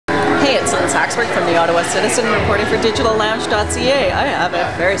Saxberg from the Ottawa Citizen, reporting for digitallounge.ca. I have a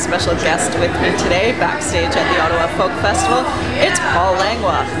very special guest with me today, backstage at the Ottawa Folk Festival. It's Paul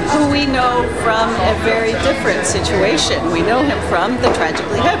Langlois, who we know from a very different situation. We know him from the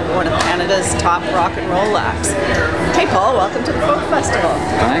Tragically hit, one of Canada's top rock and roll acts. Hey Paul, welcome to the Folk Festival.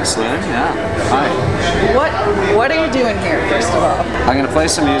 Thanks, Lynn. Yeah. Hi. What are you doing here, first of all? I'm going to play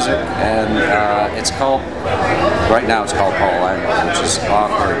some music, and it's called, right now it's called PaulLanglois, which is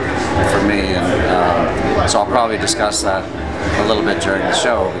awkward for me, and so I'll probably discuss that a little bit during the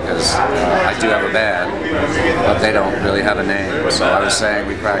show, because I do have a band, but they don't really have a name. So I was saying,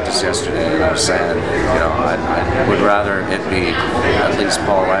 we practiced yesterday, and I was saying, you know, I would rather it be at least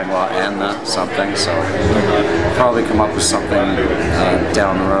Paul Langlois and the something, so I'll probably come up with something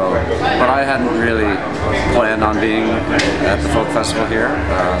down the road. But I hadn't really planned on being at the Folk Festival here.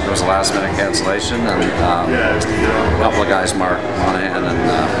 There was a last minute cancellation, and a couple of guys, Mark Monahan and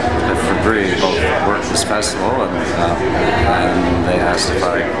Fabri, both worked this festival, and they asked if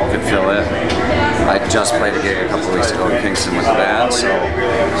I could fill in. I just played a gig a couple of weeks ago in Kingston with the band, so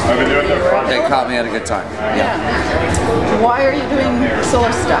they caught me at a good time. Yeah. Why are you doing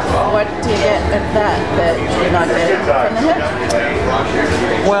solo stuff? What do you get at that you're not getting from the hip?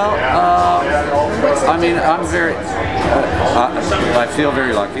 Well, I mean, I'm very, I feel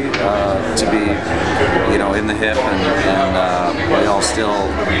very lucky to be, you know, in the hip, and we all still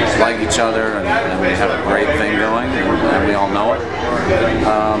like each other, and we have a great thing going, and we all know it.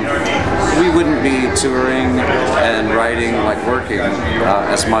 We wouldn't be touring and writing, like working,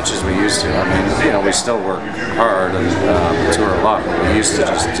 as much as we used to. I mean, you know, we still work hard and tour a lot, but we used to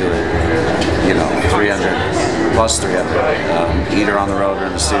just do, you know, 300 plus 300, either on the road or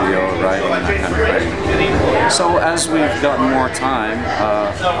in the studio, writing, and that kind of thing. So as we've gotten more time,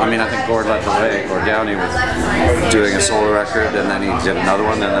 I mean, I think Gord led the way, Gord Downey, with doing a solo record, and then he did another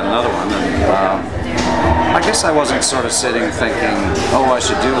one, and then another one, and I guess I wasn't sort of sitting thinking, oh, I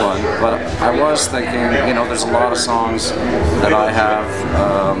should do one, but I was thinking, you know, there's a lot of songs that I have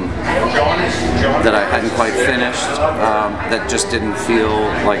that I hadn't quite finished, that just didn't feel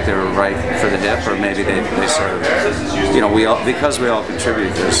like they were right for the hip, or maybe they sort of, you know, because we all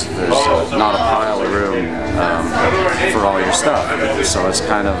contribute, there's not a pile of room for all your stuff. So it's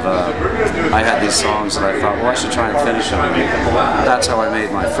kind of, I had these songs that I thought, well, I should try and finish them. That's how I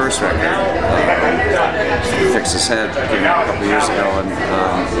made my first record, Fix His Head, came out a couple years ago, and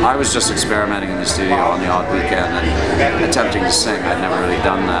I was just experimenting in the studio on the odd weekend and attempting to sing. I'd never really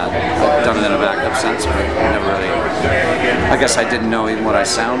done that. I'd done it in a backup sense, but never really, I guess I didn't know even what I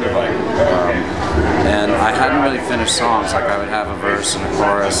sounded like. And I hadn't really finished songs. Like, I would have a verse and a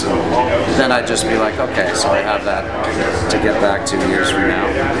chorus, and then I'd just be like, okay, so I have that to get back to years from now.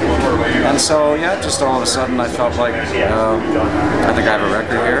 And so, yeah, just all of a sudden I felt like, I think I have a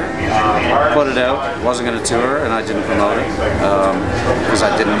record here. Put it out, wasn't going to tour, and I didn't promote it, because I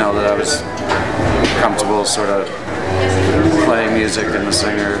didn't know that I was comfortable sort of playing music and the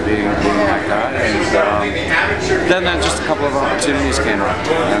singer being that guy, and then just a couple of opportunities came up,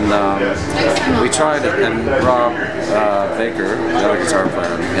 and we tried it, and Rob Baker, the other guitar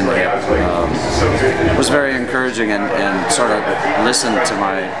player in the hip, was very encouraging, and sort of listened to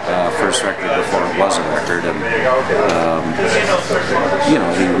my first record before it was a record, and you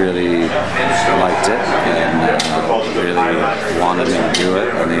know, he really liked it, and really wanted me to do it,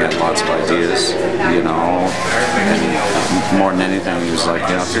 and he had lots of ideas, you know, and more than anything, he was like,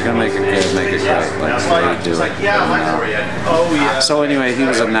 you know, if you're gonna make it good, make it great, like, really do it. And, so anyway, he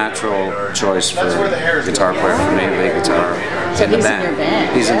was a natural choice for guitar player for me, lead guitar. So he's in your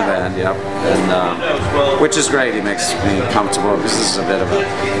band? He's in the band, yeah. And, which is great, he makes me comfortable, because this is a bit of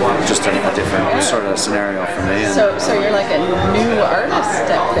just a different sort of scenario for me. And, so you're like a new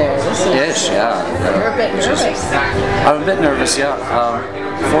artist up there. Ish, yeah. You're a bit nervous. I'm a bit nervous, yeah.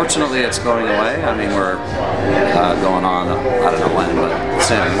 Fortunately, it's going away. I mean, we're going on, I don't know when, but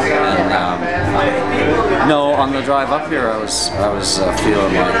soon. And no, on the drive up here, I was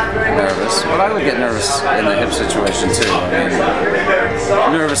feeling like nervous, but I would get nervous in the hip situation too. I mean,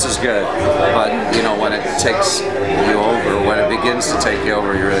 nervous is good, but you know, when it takes you over, when it begins to take you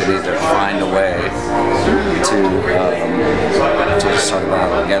over, you really need to find a way to sort of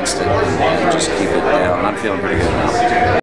battle against it and just keep it down. I'm feeling pretty good now.